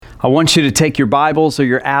I want you to take your Bibles or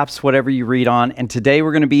your apps, whatever you read on, and today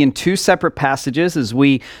we're going to be in two separate passages as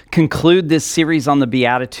we conclude this series on the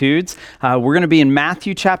Beatitudes. We're going to be in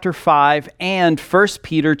Matthew chapter 5 and 1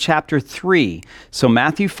 Peter chapter 3. So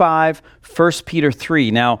Matthew 5, 1 Peter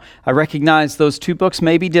 3. Now, I recognize those two books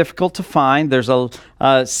may be difficult to find. There's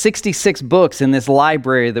 66 books in this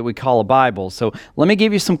library that we call a Bible. So let me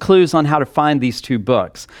give you some clues on how to find these two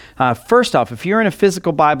books. First off, if you're in a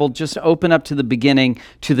physical Bible, just open up to the beginning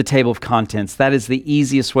to the table of contents. That is the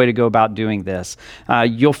easiest way to go about doing this.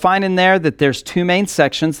 You'll find in there that there's two main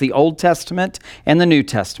sections, the Old Testament and the New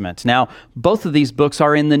Testament. Now, both of these books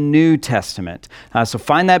are in the New Testament. So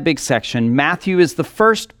find that big section. Matthew is the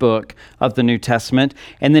first book of the New Testament,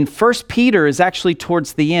 and then 1 Peter is actually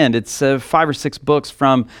towards the end. It's 5 or 6 books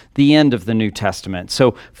from the end of the New Testament.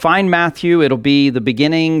 So find Matthew, it'll be the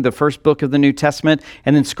beginning, the first book of the New Testament,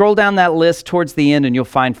 and then scroll down that list towards the end and you'll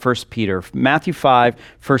find 1 Peter, Matthew 5,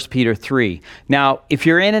 1 Peter 3. Now, if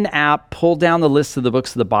you're in an app, pull down the list of the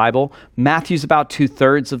books of the Bible. Matthew's about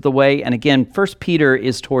 2/3 of the way, and again, 1 Peter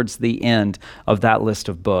is towards the end of that list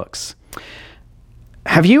of books.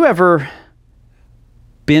 Have you ever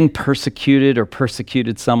been persecuted or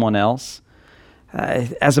persecuted someone else?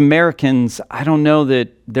 As Americans, I don't know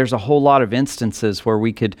that there's a whole lot of instances where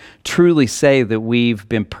we could truly say that we've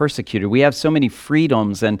been persecuted. We have so many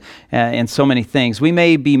freedoms and so many things. We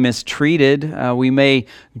may be mistreated. We may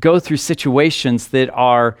go through situations that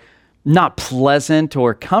are not pleasant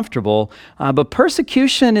or comfortable, but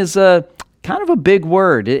persecution is a kind of a big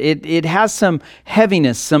word. It has some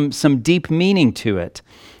heaviness, some deep meaning to it.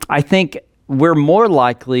 I think we're more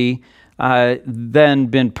likely than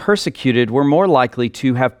been persecuted, we're more likely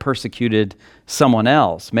to have persecuted someone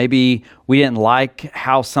else. Maybe we didn't like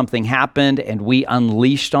how something happened and we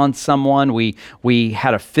unleashed on someone. We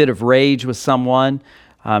had a fit of rage with someone.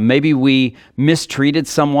 Maybe we mistreated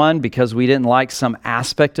someone because we didn't like some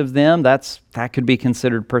aspect of them. That could be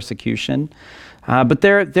considered persecution. But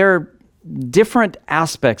there are different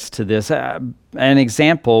aspects to this. An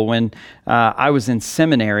example, when I was in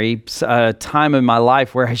seminary, a time in my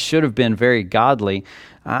life where I should have been very godly,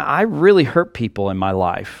 I really hurt people in my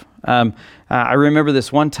life. I remember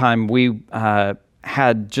this one time we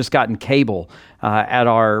had just gotten cable at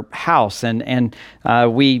our house, and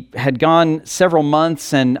we had gone several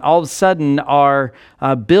months, and all of a sudden our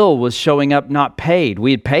bill was showing up not paid.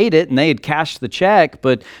 We had paid it and they had cashed the check,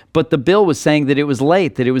 but the bill was saying that it was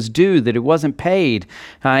late, that it was due, that it wasn't paid.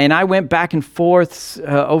 And I went back and forth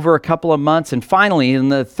over a couple of months, and finally in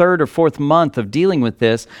the 3rd or 4th month of dealing with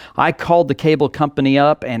this, I called the cable company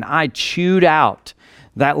up and I chewed out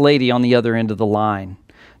that lady on the other end of the line.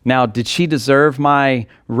 Now, did she deserve my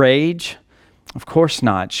rage? Of course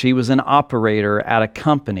not. She was an operator at a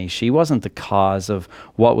company. She wasn't the cause of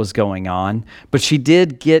what was going on, but she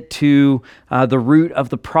did get to the root of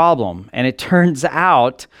the problem. And it turns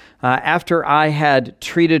out, after I had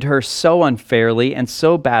treated her so unfairly and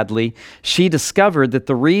so badly, she discovered that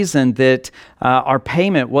the reason that our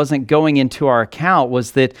payment wasn't going into our account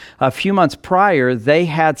was that a few months prior, they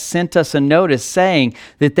had sent us a notice saying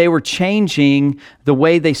that they were changing the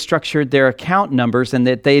way they structured their account numbers and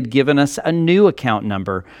that they had given us a new account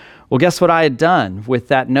number. Well, guess what I had done with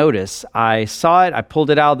that notice? I saw it, I pulled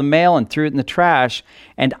it out of the mail and threw it in the trash,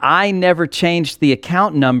 and I never changed the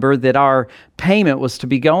account number that our payment was to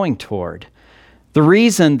be going toward. The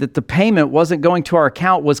reason that the payment wasn't going to our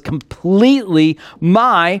account was completely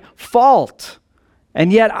my fault.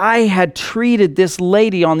 And yet I had treated this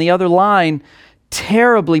lady on the other line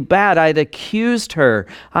terribly bad. I had accused her.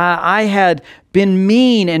 I had been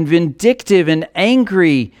mean and vindictive and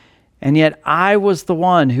angry. And yet I was the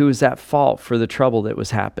one who was at fault for the trouble that was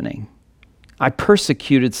happening. I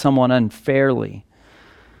persecuted someone unfairly.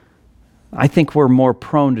 I think we're more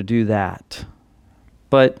prone to do that.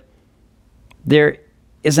 But there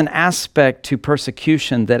is an aspect to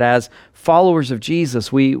persecution that as followers of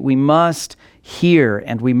Jesus, we must hear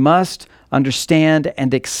and we must understand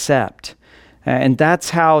and accept. And that's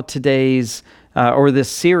how today's this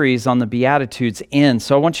series on the Beatitudes ends.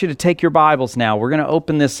 So I want you to take your Bibles now. We're going to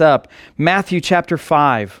open this up. Matthew chapter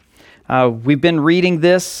 5. We've been reading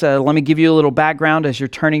this. Let me give you a little background as you're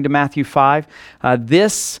turning to Matthew 5.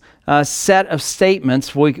 This set of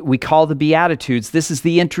statements we call the Beatitudes. This is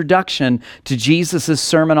the introduction to Jesus'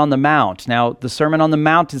 Sermon on the Mount. Now, the Sermon on the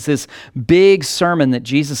Mount is this big sermon that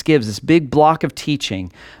Jesus gives, this big block of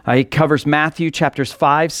teaching. It covers Matthew chapters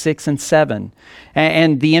 5, 6, and 7.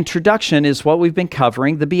 And the introduction is what we've been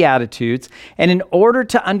covering, the Beatitudes. And in order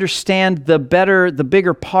to understand the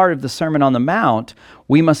bigger part of the Sermon on the Mount,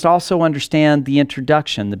 we must also understand the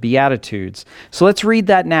introduction, the Beatitudes. So let's read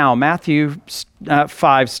that now. Matthew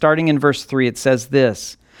 5, starting in verse 3, it says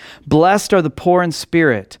this: "Blessed are the poor in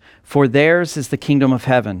spirit, for theirs is the kingdom of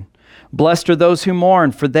heaven. Blessed are those who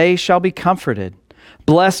mourn, for they shall be comforted.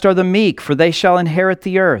 Blessed are the meek, for they shall inherit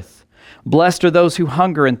the earth. Blessed are those who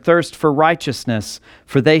hunger and thirst for righteousness,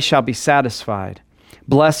 for they shall be satisfied.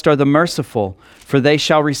 Blessed are the merciful, for they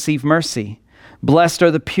shall receive mercy. Blessed are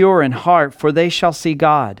the pure in heart, for they shall see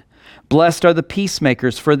God. Blessed are the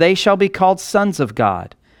peacemakers, for they shall be called sons of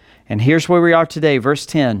God." And here's where we are today, verse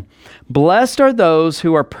 10. "Blessed are those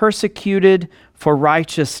who are persecuted for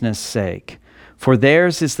righteousness' sake, for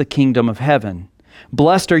theirs is the kingdom of heaven.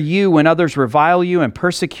 Blessed are you when others revile you and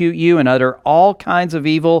persecute you and utter all kinds of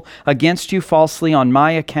evil against you falsely on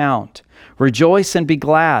my account. Rejoice and be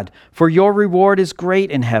glad, for your reward is great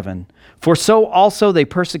in heaven. For so also they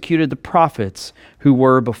persecuted the prophets who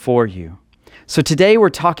were before you." So today we're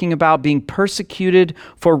talking about being persecuted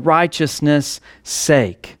for righteousness'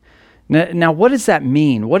 sake. Now, what does that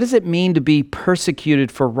mean? What does it mean to be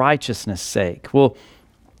persecuted for righteousness' sake? Well,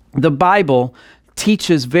 the Bible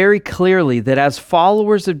teaches very clearly that as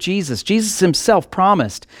followers of Jesus, Jesus himself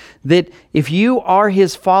promised that if you are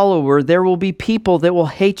his follower, there will be people that will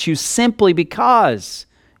hate you simply because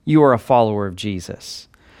you are a follower of Jesus.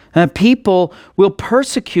 People will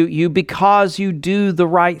persecute you because you do the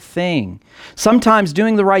right thing. Sometimes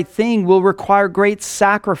doing the right thing will require great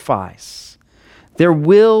sacrifice. There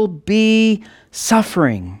will be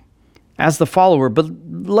suffering as the follower. But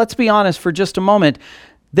let's be honest for just a moment.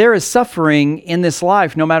 There is suffering in this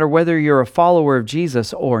life no matter whether you're a follower of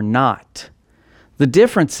Jesus or not. The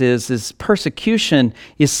difference is persecution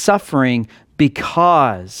is suffering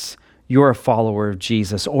because you're a follower of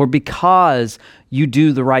Jesus or because you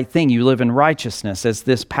do the right thing. You live in righteousness, as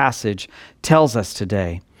this passage tells us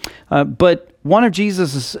today. But one of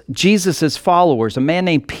Jesus's followers, a man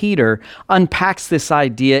named Peter, unpacks this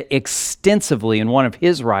idea extensively in one of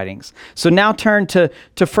his writings. So now turn to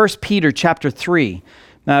 1 Peter chapter 3.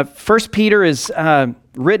 1 Peter is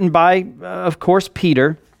written by, of course,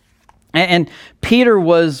 Peter. And Peter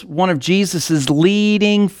was one of Jesus's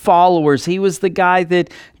leading followers. He was the guy that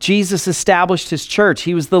Jesus established his church.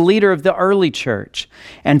 He was the leader of the early church.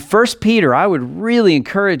 And 1 Peter, I would really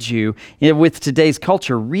encourage you, with today's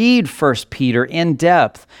culture, read 1 Peter in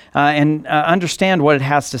depth and understand what it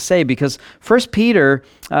has to say. Because 1 Peter,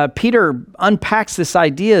 Peter unpacks this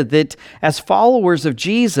idea that as followers of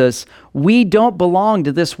Jesus, we don't belong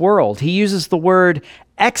to this world. He uses the word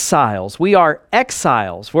exiles. We are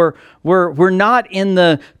exiles. We're not in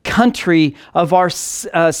the country of our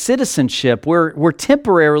citizenship. We're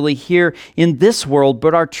temporarily here in this world,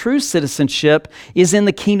 but our true citizenship is in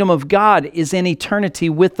the kingdom of God, is in eternity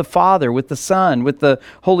with the Father, with the Son, with the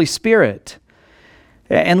Holy Spirit.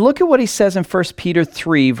 And look at what he says in 1 Peter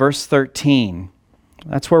 3, verse 13.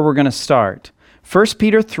 That's where we're going to start. 1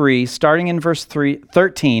 Peter 3, starting in verse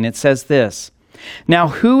 13, it says this: "Now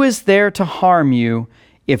who is there to harm you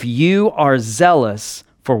if you are zealous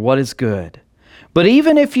for what is good? But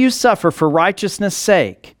even if you suffer for righteousness'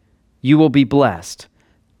 sake, you will be blessed."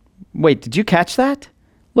 Wait, did you catch that?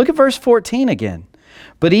 Look at verse 14 again.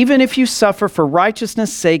 "But even if you suffer for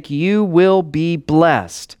righteousness' sake, you will be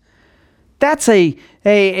blessed." That's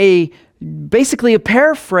basically a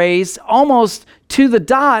paraphrase almost to the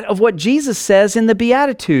dot of what Jesus says in the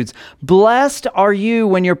Beatitudes. Blessed are you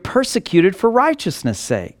when you're persecuted for righteousness'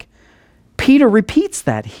 sake. Peter repeats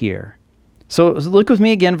that here. So look with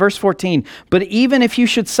me again, verse 14. "But even if you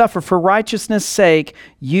should suffer for righteousness' sake,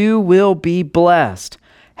 you will be blessed.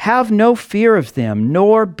 Have no fear of them,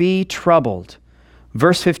 nor be troubled."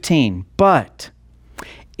 Verse 15. "But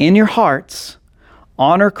in your hearts,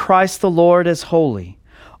 honor Christ the Lord as holy,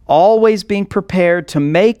 always being prepared to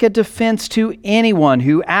make a defense to anyone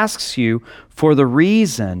who asks you for the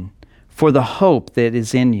reason for the hope that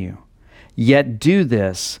is in you. Yet do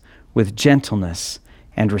this with gentleness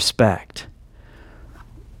and respect."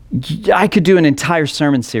 I could do an entire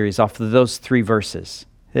sermon series off of those 3 verses.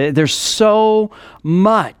 There's so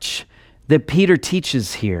much that Peter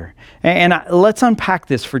teaches here. And let's unpack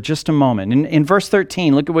this for just a moment. In verse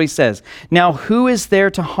 13, look at what he says. "Now who is there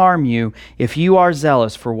to harm you if you are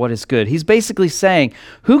zealous for what is good?" He's basically saying,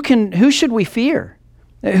 who should we fear?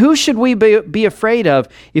 Who should we be afraid of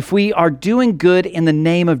if we are doing good in the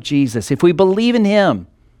name of Jesus? If we believe in him,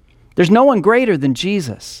 there's no one greater than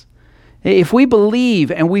Jesus. If we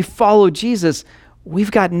believe and we follow Jesus,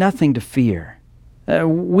 we've got nothing to fear.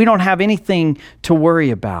 We don't have anything to worry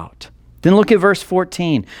about. Then look at verse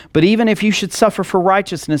 14. "But even if you should suffer for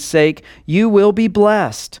righteousness' sake, you will be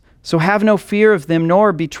blessed. So have no fear of them,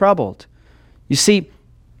 nor be troubled." You see,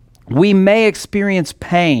 We may experience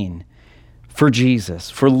pain for Jesus,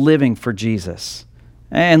 for living for Jesus.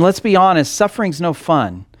 And let's be honest, suffering's no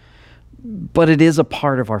fun, but it is a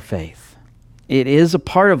part of our faith. It is a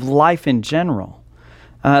part of life in general.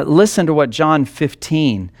 Listen to what John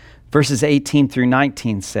 15, verses 18 through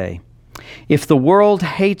 19 say. If the world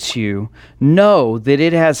hates you, know that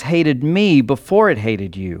it has hated me before it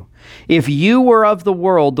hated you. If you were of the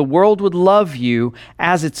world would love you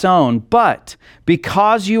as its own. But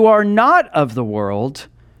because you are not of the world,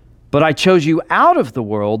 but I chose you out of the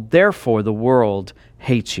world, therefore the world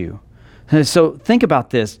hates you. So think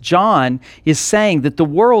about this. John is saying that the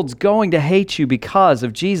world's going to hate you because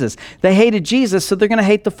of Jesus. They hated Jesus, so they're going to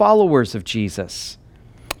hate the followers of Jesus.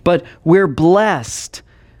 But we're blessed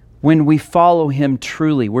when we follow him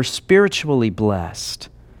truly. We're spiritually blessed.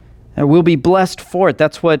 And we'll be blessed for it.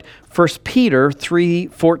 That's what 1 Peter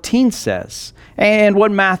 3:14 says. And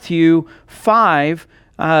what Matthew 5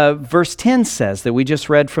 verse 10 says that we just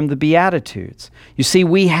read from the Beatitudes. You see,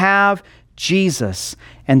 we have Jesus,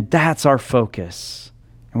 and that's our focus.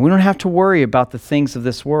 And we don't have to worry about the things of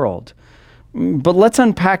this world. But let's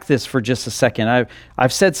unpack this for just a second.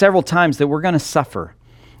 I've said several times that we're going to suffer.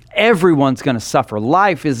 Everyone's going to suffer.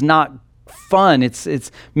 Life is not fun.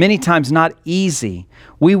 It's many times not easy.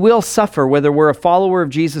 We will suffer whether we're a follower of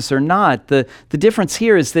Jesus or not. The difference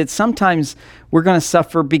here is that sometimes we're going to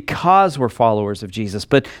suffer because we're followers of Jesus.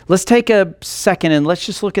 But let's take a second and let's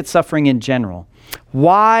just look at suffering in general.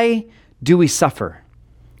 Why do we suffer?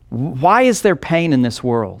 Why is there pain in this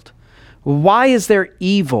world? Why is there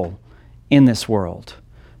evil in this world?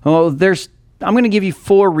 Well, I'm going to give you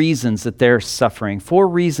 4 reasons that they're suffering, 4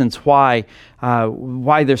 reasons why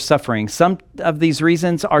they're suffering. Some of these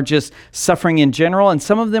reasons are just suffering in general, and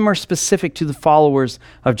some of them are specific to the followers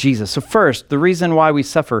of Jesus. So first, the reason why we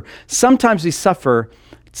suffer. Sometimes we suffer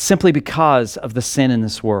simply because of the sin in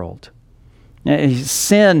this world.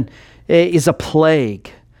 Sin is a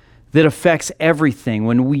plague that affects everything.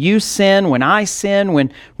 When you sin, when I sin,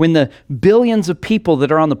 when the billions of people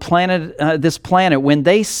that are on the planet, this planet, when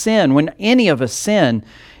they sin, when any of us sin,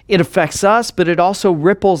 it affects us, but it also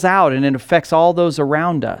ripples out and it affects all those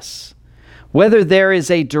around us. Whether there is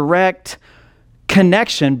a direct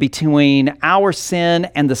connection between our sin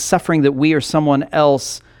and the suffering that we or someone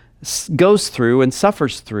else goes through and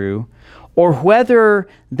suffers through, or whether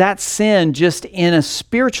that sin just in a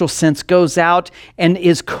spiritual sense goes out and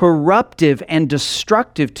is corruptive and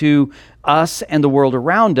destructive to us and the world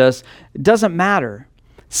around us, it doesn't matter.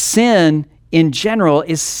 Sin in general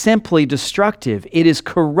is simply destructive. It is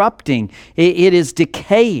corrupting. It is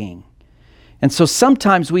decaying. And so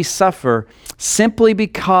sometimes we suffer simply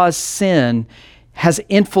because sin has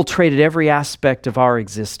infiltrated every aspect of our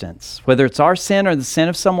existence, whether it's our sin or the sin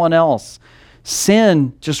of someone else.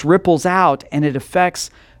 Sin just ripples out and it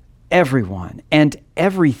affects everyone and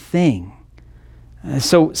everything.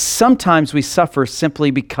 So sometimes we suffer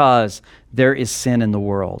simply because there is sin in the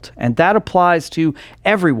world. And that applies to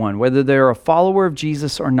everyone, whether they're a follower of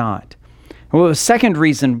Jesus or not. Well, the second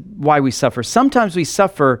reason why we suffer, sometimes we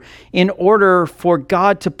suffer in order for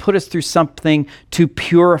God to put us through something to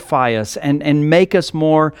purify us and make us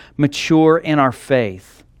more mature in our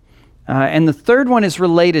faith. And the third one is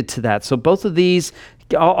related to that. So both of these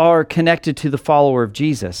are connected to the follower of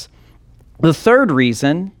Jesus. The third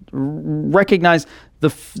reason, recognize the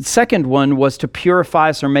second one was to purify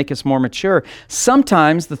us or make us more mature.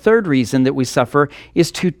 Sometimes the third reason that we suffer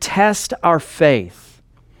is to test our faith.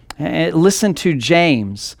 Listen to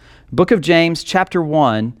James, book of James, chapter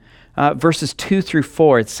 1, verses 2 through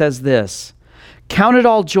 4. It says this: "Count it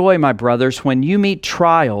all joy, my brothers, when you meet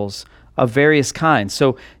trials of various kinds."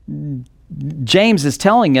 So James is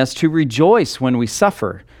telling us to rejoice when we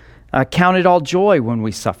suffer. Count it all joy when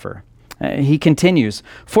we suffer. He continues,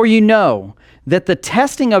 "For you know that the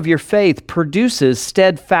testing of your faith produces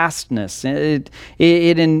steadfastness."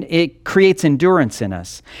 It creates endurance in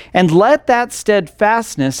us. "And let that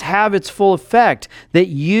steadfastness have its full effect, that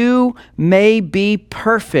you may be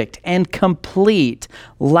perfect and complete,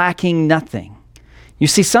 lacking nothing." You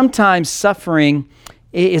see, sometimes suffering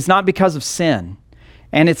is not because of sin.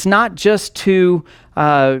 And it's not just to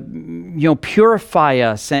purify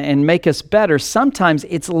us and make us better. Sometimes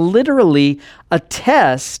it's literally a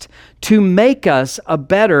test to make us a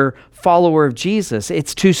better follower of Jesus.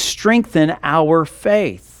 It's to strengthen our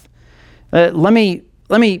faith. Let me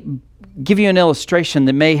give you an illustration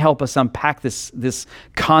that may help us unpack this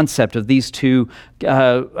concept of these two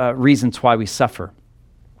reasons why we suffer.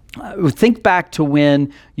 Think back to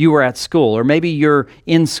when you were at school, or maybe you're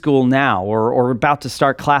in school now or about to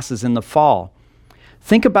start classes in the fall.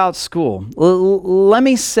 Think about school.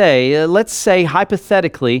 Let's say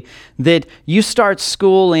hypothetically that you start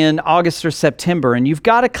school in August or September and you've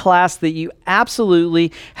got a class that you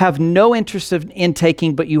absolutely have no interest in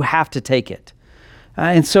taking, but you have to take it.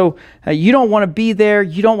 And so you don't want to be there.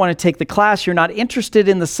 You don't want to take the class. You're not interested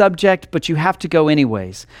in the subject, but you have to go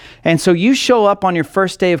anyways. And so you show up on your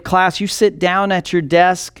first day of class. You sit down at your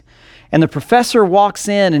desk, and the professor walks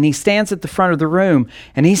in, and he stands at the front of the room,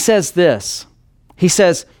 and he says this. He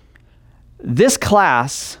says, "This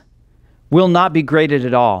class will not be graded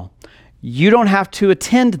at all. You don't have to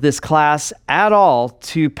attend this class at all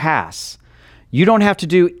to pass. You don't have to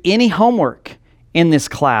do any homework in this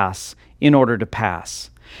class in order to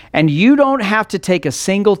pass. And you don't have to take a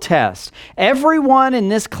single test. Everyone in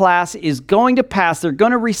this class is going to pass. They're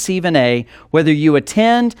going to receive an A, whether you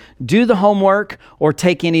attend, do the homework, or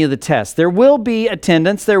take any of the tests. There will be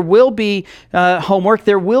attendance, there will be homework,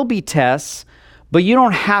 there will be tests, but you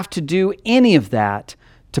don't have to do any of that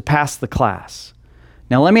to pass the class."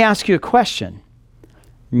 Now, let me ask you a question.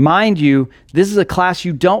 Mind you, this is a class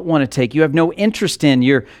you don't want to take. You have no interest in.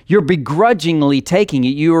 You're begrudgingly taking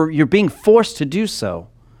it. You're being forced to do so.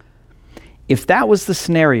 If that was the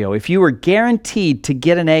scenario, if you were guaranteed to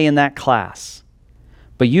get an A in that class,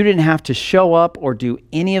 but you didn't have to show up or do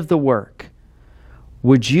any of the work,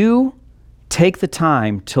 would you take the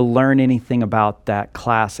time to learn anything about that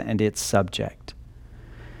class and its subject?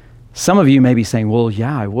 Some of you may be saying, "Well,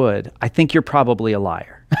 yeah, I would." I think you're probably a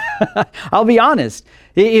liar. I'll be honest.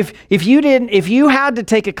 If you had to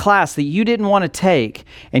take a class that you didn't want to take,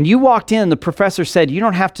 and you walked in, the professor said, "You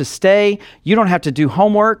don't have to stay, you don't have to do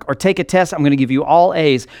homework or take a test, I'm going to give you all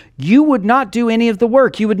A's," you would not do any of the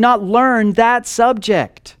work. You would not learn that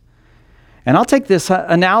subject. And I'll take this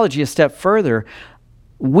analogy a step further.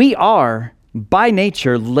 We are, by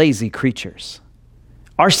nature, lazy creatures.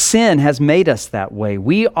 Our sin has made us that way.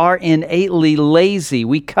 We are innately lazy.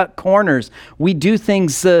 We cut corners. We do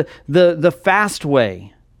things the fast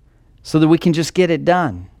way so that we can just get it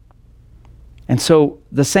done. And so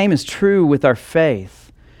the same is true with our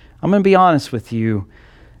faith. I'm going to be honest with you.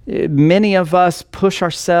 Many of us push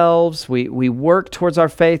ourselves. We work towards our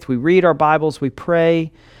faith. We read our Bibles. We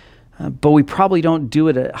pray. But we probably don't do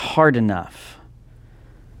it hard enough.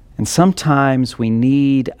 And sometimes we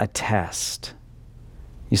need a test.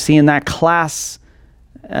 You see, in that class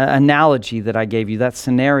analogy that I gave you, that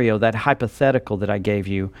scenario, that hypothetical that I gave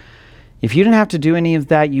you, if you didn't have to do any of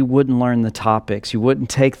that, you wouldn't learn the topics, you wouldn't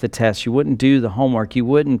take the test, you wouldn't do the homework, you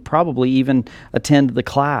wouldn't probably even attend the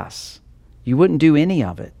class. You wouldn't do any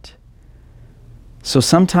of it. So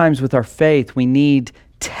sometimes with our faith, we need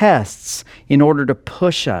tests in order to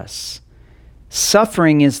push us.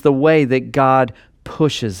 Suffering is the way that God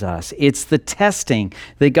pushes us. It's the testing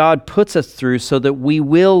that God puts us through so that we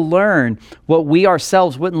will learn what we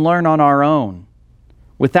ourselves wouldn't learn on our own.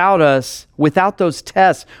 Without those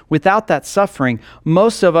tests, without that suffering,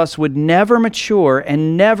 most of us would never mature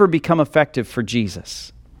and never become effective for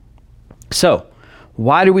Jesus. So,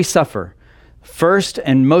 why do we suffer? First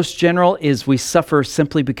and most general is we suffer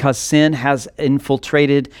simply because sin has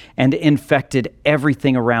infiltrated and infected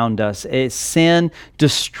everything around us. Sin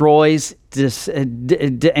destroys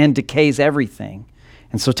and decays everything.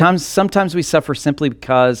 And so sometimes we suffer simply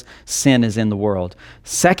because sin is in the world.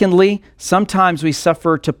 Secondly, sometimes we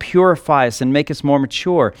suffer to purify us and make us more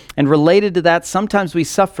mature. And related to that, sometimes we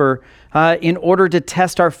suffer in order to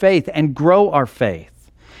test our faith and grow our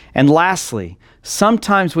faith. And lastly,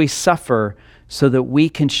 sometimes we suffer so that we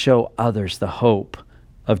can show others the hope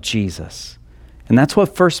of Jesus. And that's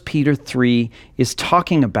what 1 Peter 3 is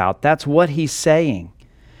talking about. That's what he's saying.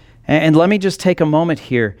 And let me just take a moment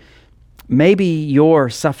here. Maybe you're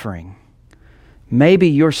suffering. Maybe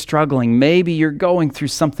you're struggling. Maybe you're going through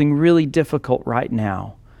something really difficult right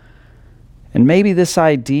now. And maybe this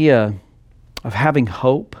idea of having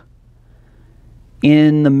hope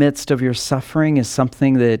in the midst of your suffering is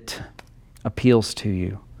something that appeals to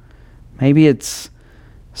you. Maybe it's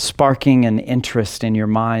sparking an interest in your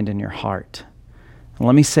mind and your heart. And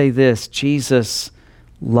let me say this, Jesus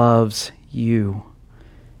loves you.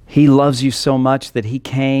 He loves you so much that he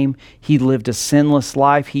came, he lived a sinless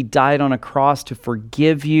life, he died on a cross to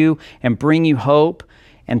forgive you and bring you hope.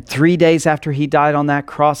 And 3 days after he died on that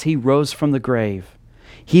cross, he rose from the grave.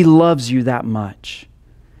 He loves you that much.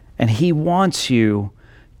 And he wants you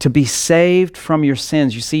to be saved from your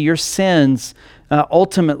sins. You see, your sins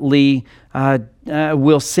ultimately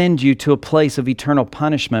will send you to a place of eternal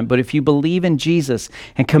punishment. But if you believe in Jesus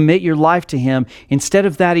and commit your life to him, instead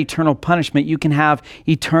of that eternal punishment, you can have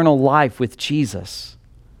eternal life with Jesus.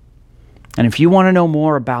 And if you want to know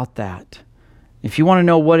more about that, if you want to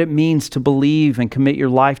know what it means to believe and commit your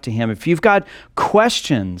life to Him, if you've got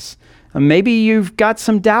questions, maybe you've got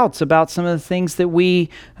some doubts about some of the things that we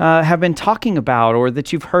have been talking about or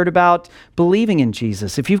that you've heard about believing in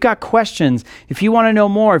Jesus. If you've got questions, if you want to know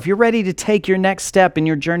more, if you're ready to take your next step in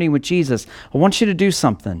your journey with Jesus, I want you to do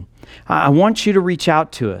something. I want you to reach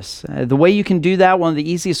out to us. The way you can do that, one of the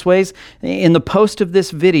easiest ways, in the post of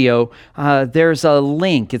this video, there's a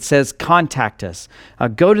link. It says contact us.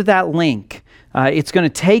 Go to that link. It's going to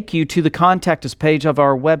take you to the Contact Us page of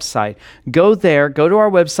our website. Go there, go to our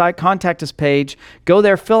website, Contact Us page, go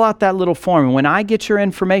there, fill out that little form. And when I get your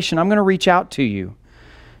information, I'm going to reach out to you.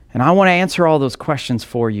 And I want to answer all those questions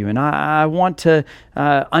for you. And I want to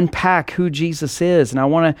unpack who Jesus is. And I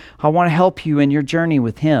want to help you in your journey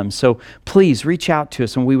with Him. So please reach out to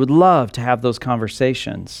us, and we would love to have those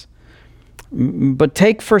conversations. But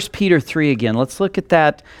take 1 Peter 3 again. Let's look at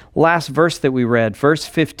that last verse that we read, verse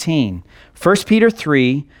 15. 1 Peter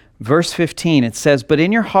 3, verse 15, it says, "But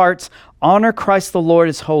in your hearts honor Christ the Lord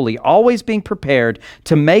as holy, always being prepared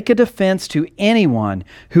to make a defense to anyone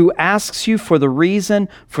who asks you for the reason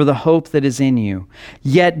for the hope that is in you.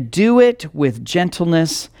 Yet do it with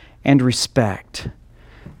gentleness and respect."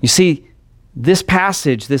 You see, this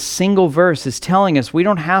passage, this single verse is telling us we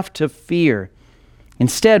don't have to fear.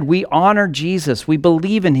 Instead, we honor Jesus, we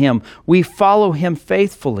believe in Him, we follow Him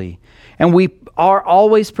faithfully, and we are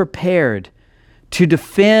always prepared to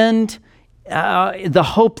defend the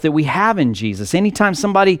hope that we have in Jesus. Anytime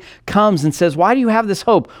somebody comes and says, "Why do you have this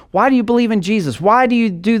hope? Why do you believe in Jesus? Why do you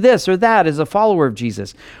do this or that as a follower of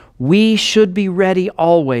Jesus?" We should be ready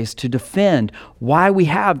always to defend why we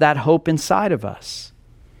have that hope inside of us.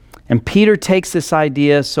 And Peter takes this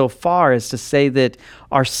idea so far as to say that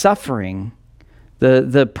our suffering,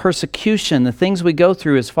 the persecution, the things we go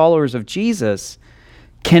through as followers of Jesus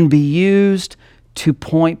can be used to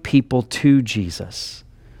point people to Jesus.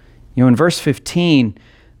 You know, in verse 15,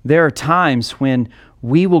 there are times when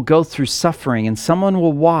we will go through suffering and someone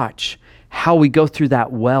will watch how we go through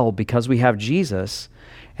that well because we have Jesus,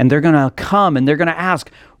 and they're going to come and they're going to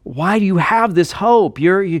ask, "Why do you have this hope?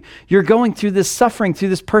 You're going through this suffering, through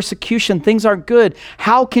this persecution. Things aren't good.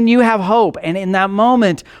 How can you have hope?" And in that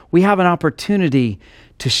moment, we have an opportunity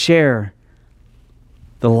to share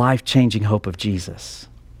the life-changing hope of Jesus.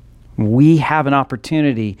 We have an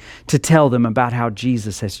opportunity to tell them about how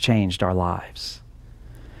Jesus has changed our lives.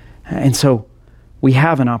 And so we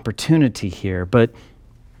have an opportunity here. But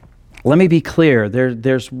let me be clear,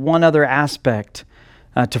 there's one other aspect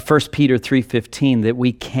to 1 Peter 3:15 that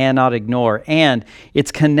we cannot ignore. And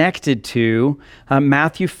it's connected to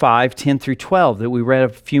Matthew 5:10 through 12 that we read a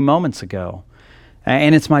few moments ago.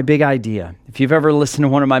 And it's my big idea. If you've ever listened to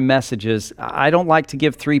one of my messages, I don't like to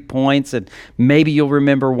give 3 points, and maybe you'll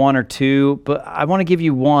remember 1 or 2, but I want to give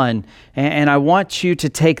you one. And I want you to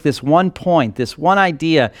take this one point, this one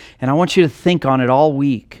idea, and I want you to think on it all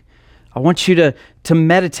week. I want you to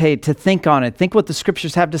meditate, to think on it, think what the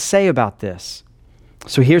scriptures have to say about this.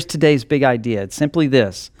 So here's today's big idea. It's simply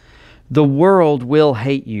this: the world will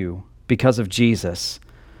hate you because of Jesus,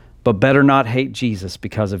 but better not hate Jesus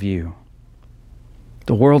because of you.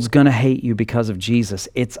 The world's going to hate you because of Jesus.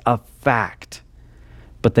 It's a fact.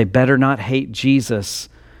 But they better not hate Jesus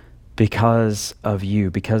because of you,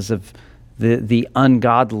 because of the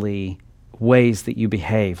ungodly ways that you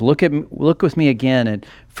behave. Look with me again at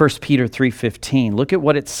 1 Peter 3:15. Look at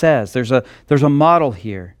what it says. There's a model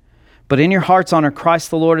here. "But in your hearts honor Christ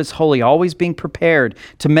the Lord as holy, always being prepared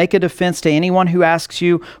to make a defense to anyone who asks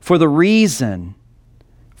you for the reason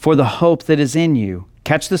for the hope that is in you."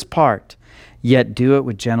 Catch this part. "Yet do it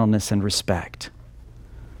with gentleness and respect."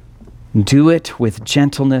 Do it with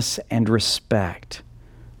gentleness and respect.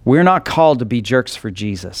 We're not called to be jerks for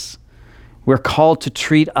Jesus. We're called to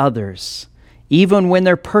treat others. Even when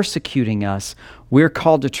they're persecuting us, we're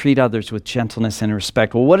called to treat others with gentleness and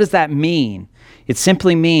respect. Well, what does that mean? It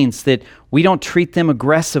simply means that we don't treat them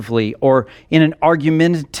aggressively or in an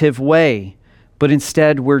argumentative way, but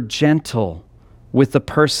instead we're gentle with the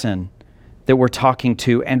person that we're talking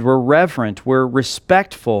to, and we're reverent, we're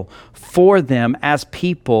respectful for them as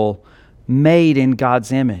people made in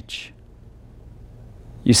God's image.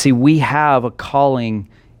 You see, we have a calling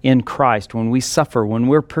in Christ. When we suffer, when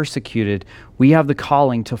we're persecuted, we have the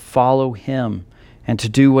calling to follow Him and to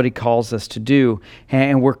do what He calls us to do.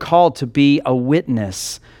 And we're called to be a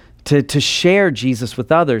witness, to share Jesus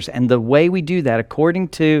with others. And the way we do that, according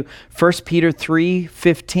to 1 Peter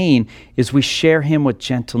 3:15, is we share Him with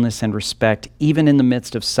gentleness and respect, even in the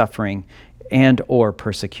midst of suffering and or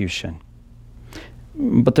persecution.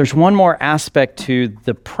 But there's one more aspect to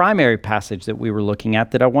the primary passage that we were looking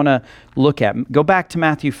at that I want to look at. Go back to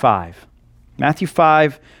Matthew 5. Matthew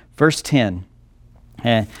 5, verse 10.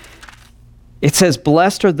 It says,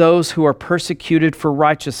 "Blessed are those who are persecuted for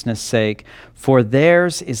righteousness' sake, for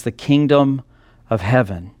theirs is the kingdom of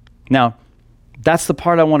heaven." Now, that's the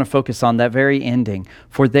part I want to focus on, that very ending.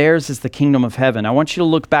 For theirs is the kingdom of heaven. I want you to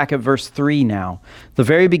look back at verse 3 now. The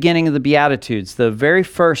very beginning of the Beatitudes, the very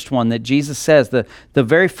first one that Jesus says, the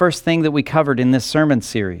very first thing that we covered in this sermon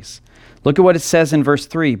series. Look at what it says in verse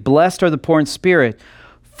 3. "Blessed are the poor in spirit,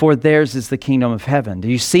 for theirs is the kingdom of heaven." Do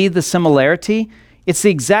you see the similarity? It's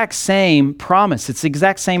the exact same promise. It's the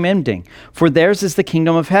exact same ending. For theirs is the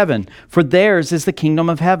kingdom of heaven. For theirs is the kingdom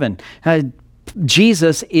of heaven.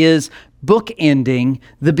 Jesus is bookending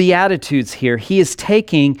the Beatitudes here. He is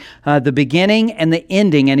taking the beginning and the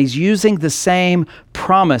ending, and he's using the same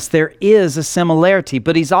promise. There is a similarity,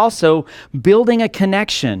 but he's also building a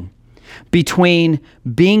connection between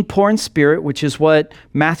being poor in spirit, which is what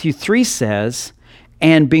Matthew 3 says,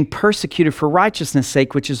 and being persecuted for righteousness'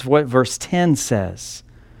 sake, which is what verse 10 says.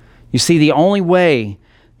 You see, the only way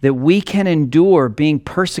that we can endure being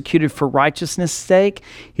persecuted for righteousness' sake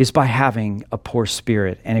is by having a poor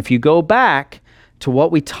spirit. And if you go back to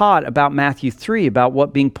what we taught about Matthew 3, about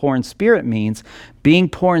what being poor in spirit means, being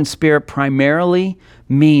poor in spirit primarily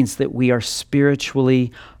means that we are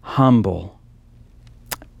spiritually humble.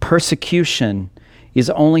 Persecution is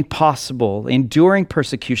only possible, enduring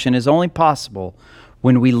persecution is only possible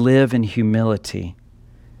when we live in humility.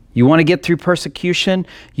 You want to get through persecution?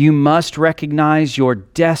 You must recognize your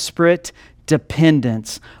desperate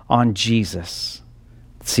dependence on Jesus.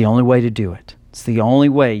 It's the only way to do it. It's the only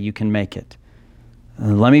way you can make it.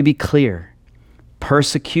 And let me be clear.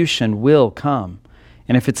 Persecution will come.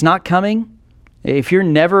 And if it's not coming, if you're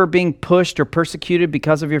never being pushed or persecuted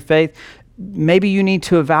because of your faith, maybe you need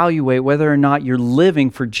to evaluate whether or not you're living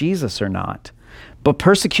for Jesus or not. But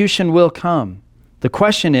persecution will come. The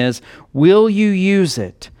question is, will you use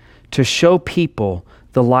it to show people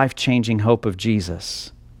the life-changing hope of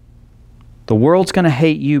Jesus? The world's going to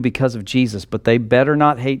hate you because of Jesus, but they better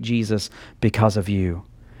not hate Jesus because of you.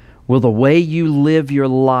 Will the way you live your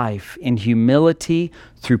life in humility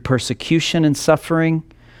through persecution and suffering,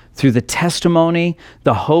 through the testimony,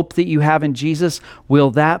 the hope that you have in Jesus,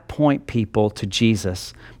 will that point people to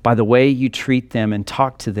Jesus by the way you treat them and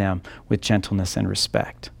talk to them with gentleness and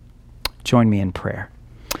respect? Join me in prayer.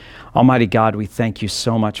 Almighty God, we thank you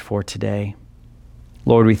so much for today.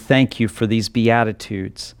 Lord, we thank you for these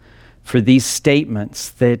Beatitudes, for these statements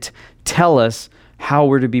that tell us how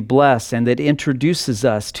we're to be blessed and that introduces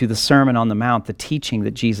us to the Sermon on the Mount, the teaching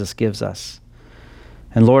that Jesus gives us.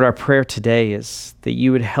 And Lord, our prayer today is that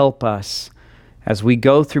you would help us as we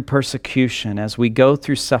go through persecution, as we go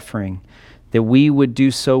through suffering, that we would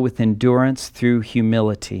do so with endurance through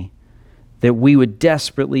humility, that we would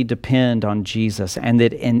desperately depend on Jesus, and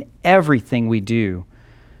that in everything we do,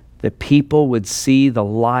 that people would see the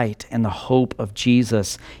light and the hope of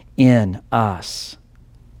Jesus in us.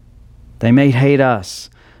 They may hate us,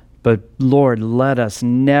 but Lord, let us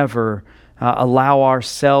never allow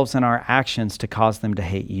ourselves and our actions to cause them to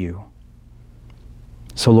hate you.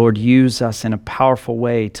 So Lord, use us in a powerful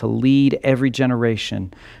way to lead every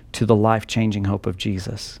generation to the life-changing hope of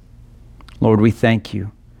Jesus. Lord, we thank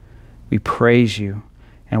you. We praise you,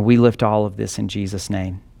 and we lift all of this in Jesus'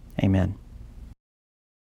 name. Amen.